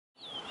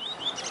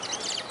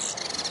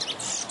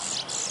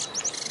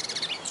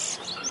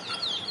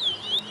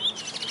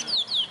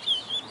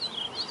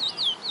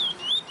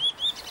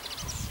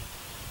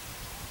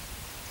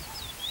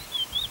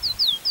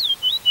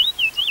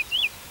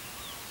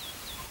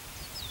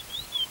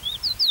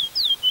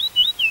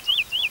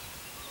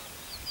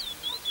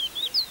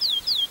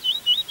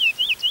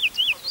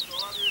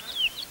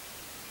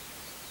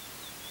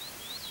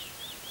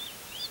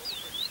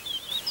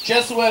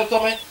Just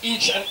welcoming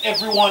each and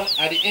everyone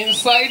at the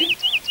inside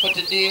for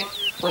today's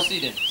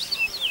proceedings.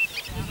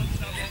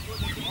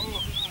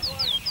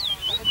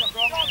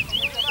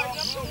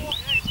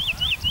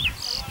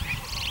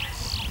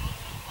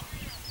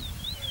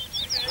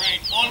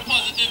 Right, all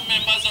positive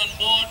members on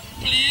board,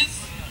 please.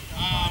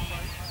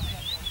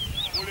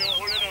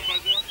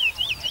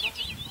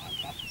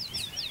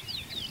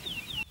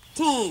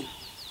 2,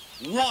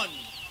 1,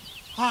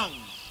 hang.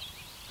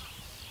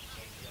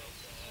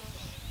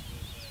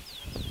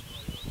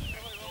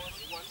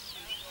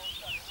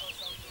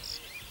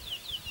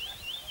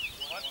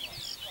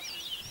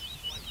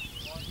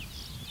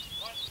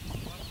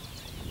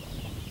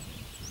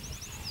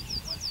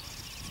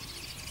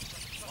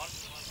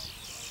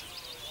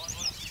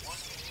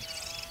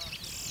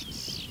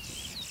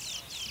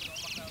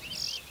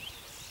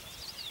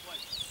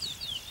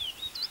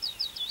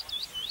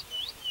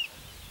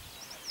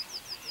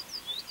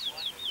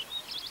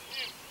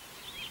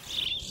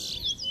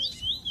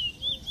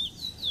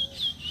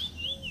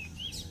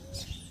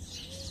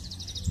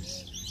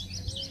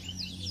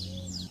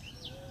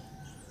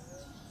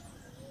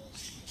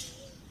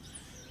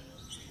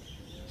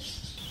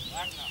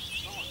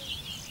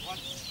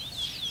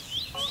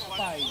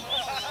 Five,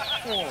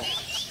 4,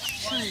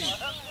 3,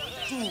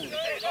 2,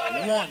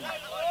 1,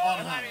 on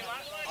hand.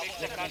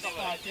 They can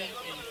start in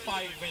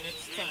 5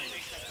 minutes time.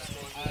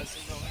 As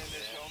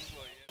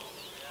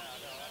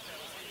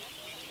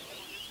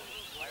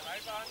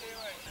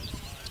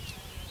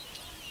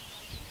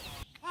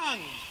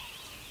hang.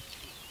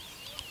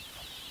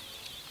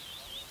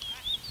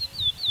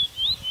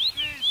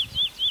 Please,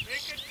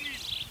 make it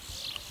clean.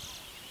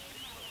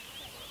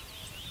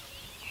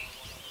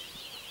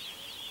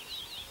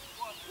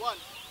 One.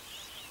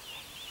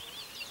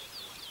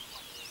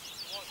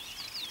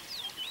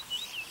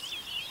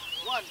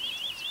 One.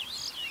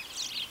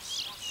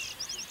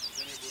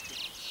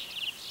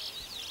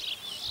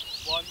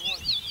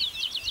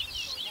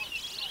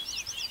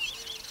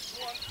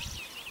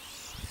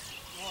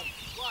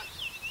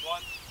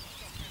 One.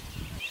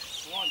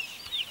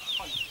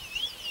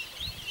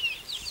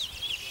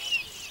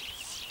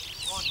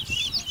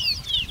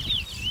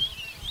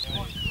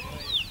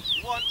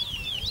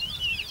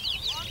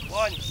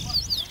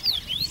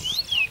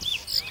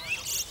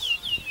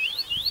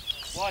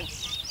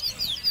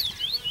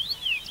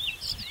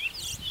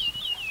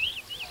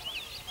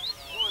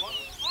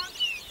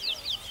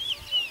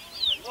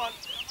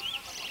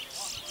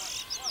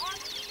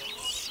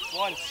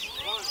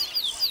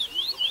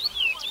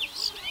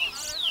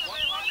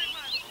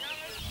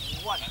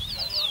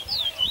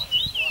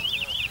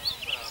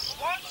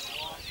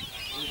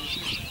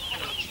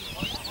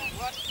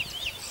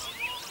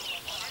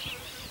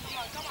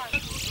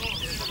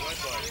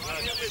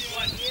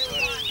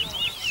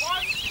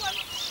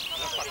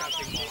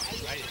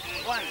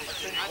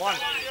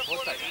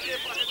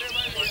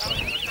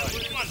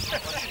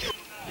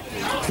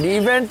 The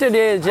event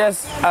today is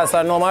just as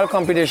a normal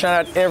competition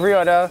that every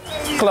other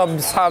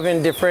clubs have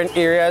in different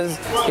areas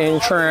in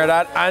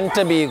Trinidad and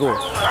Tobago.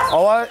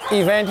 Our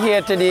event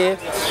here today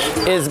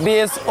is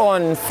based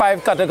on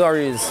 5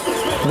 categories: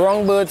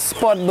 brown bird,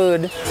 spot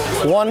bird,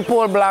 1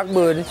 pole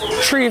blackbird,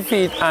 3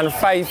 feet and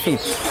 5 feet.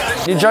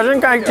 The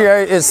judging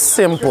criteria is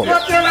simple.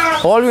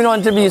 All we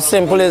want to be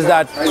simple is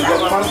that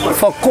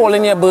for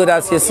calling your bird,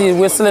 as you see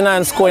whistling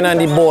and scoring on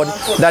the board,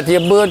 that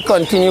your bird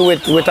continue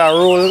with a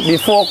roll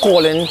before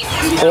calling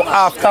or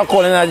after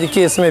calling, as the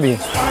case may be.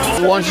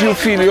 Once you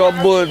feel your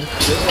bird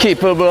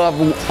capable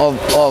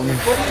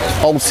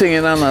of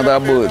singing another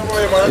bird,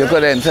 you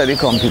could enter the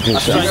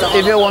competition.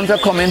 If you want to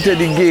come into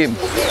the game,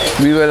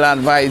 we will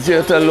advise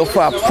you to look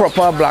for a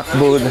proper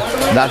blackbird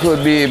that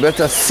will be able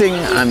to sing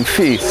and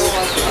face.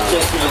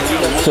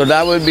 So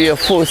that will be a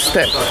first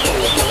step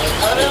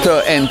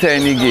to enter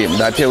any game,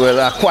 that you will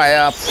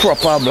acquire a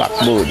proper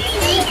blackbird,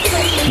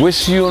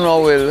 which you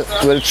know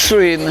will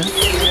train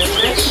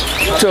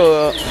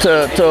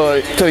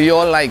to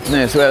your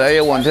likeness, whether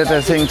you wanted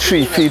to sing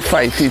 3 feet,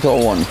 5 feet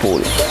or 1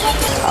 pole.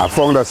 I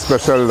found a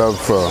special love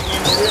for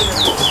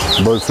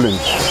Bullfinch.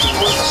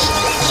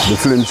 The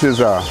flinches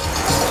are,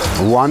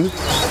 1,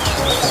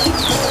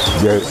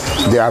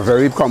 they are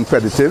very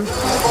competitive.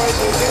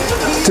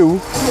 2,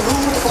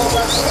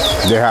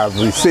 they have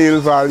resale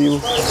value.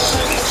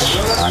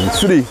 And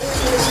 3,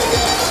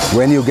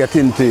 when you get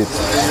into it,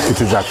 it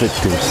is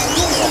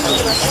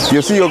addictive.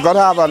 You see, you've got to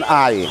have an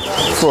eye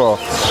for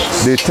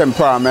the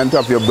temperament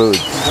of your bird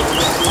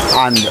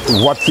and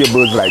what your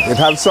birds like. It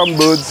has some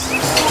birds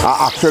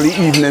are actually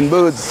evening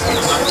birds.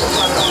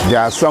 There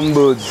are some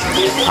birds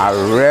are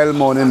real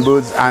morning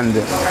birds, and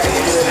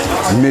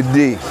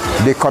midday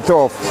they cut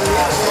off,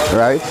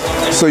 right?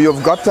 So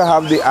you've got to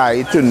have the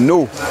eye to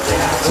know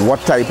what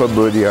type of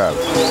bird you have.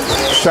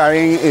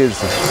 Shying is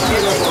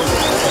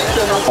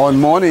on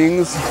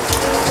mornings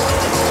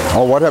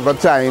or whatever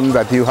time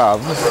that you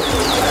have,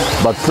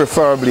 but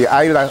preferably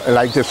I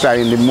like to shy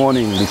in the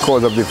morning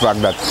because of the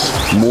fact that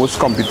most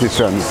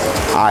competitions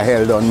are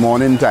held on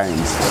morning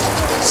times.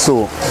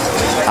 So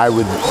I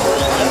would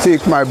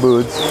take my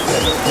birds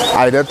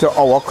either to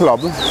our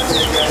club,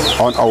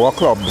 on our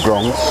club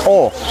ground,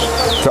 or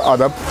to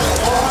other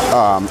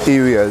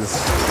areas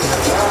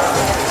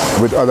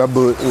with other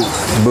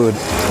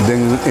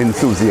birding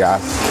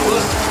enthusiasts.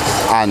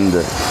 And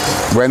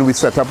when we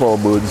set up our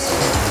birds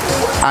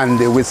and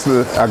they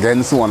whistle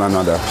against one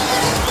another,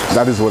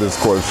 that is what is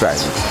called trying.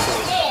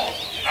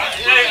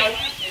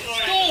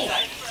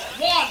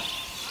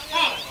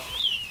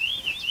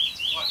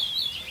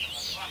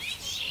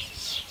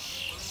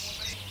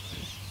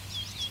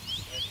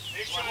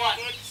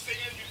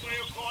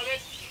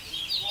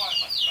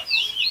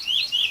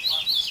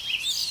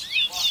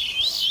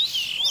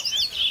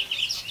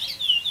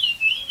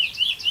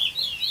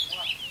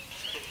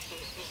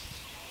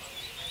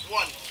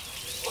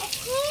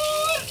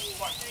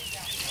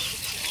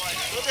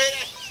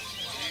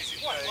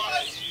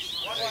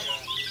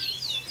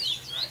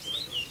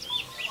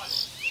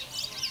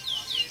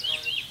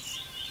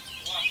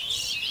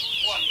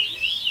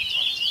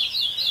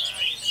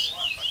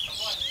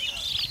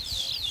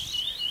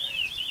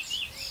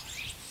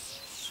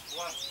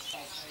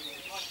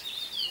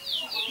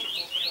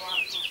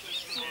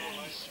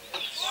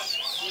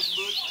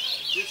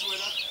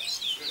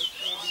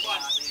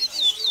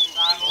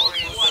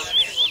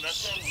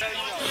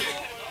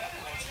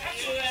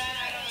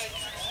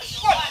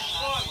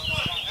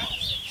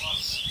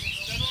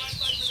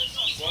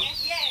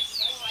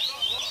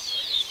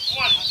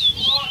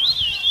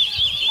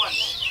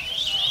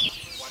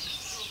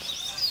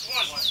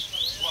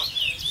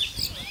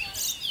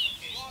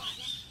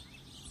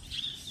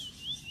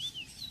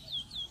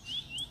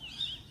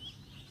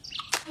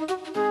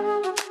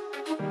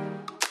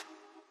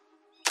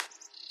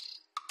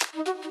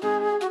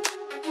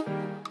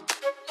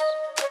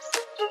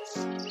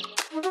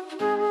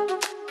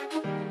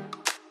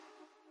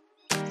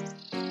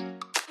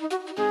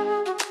 Thank you.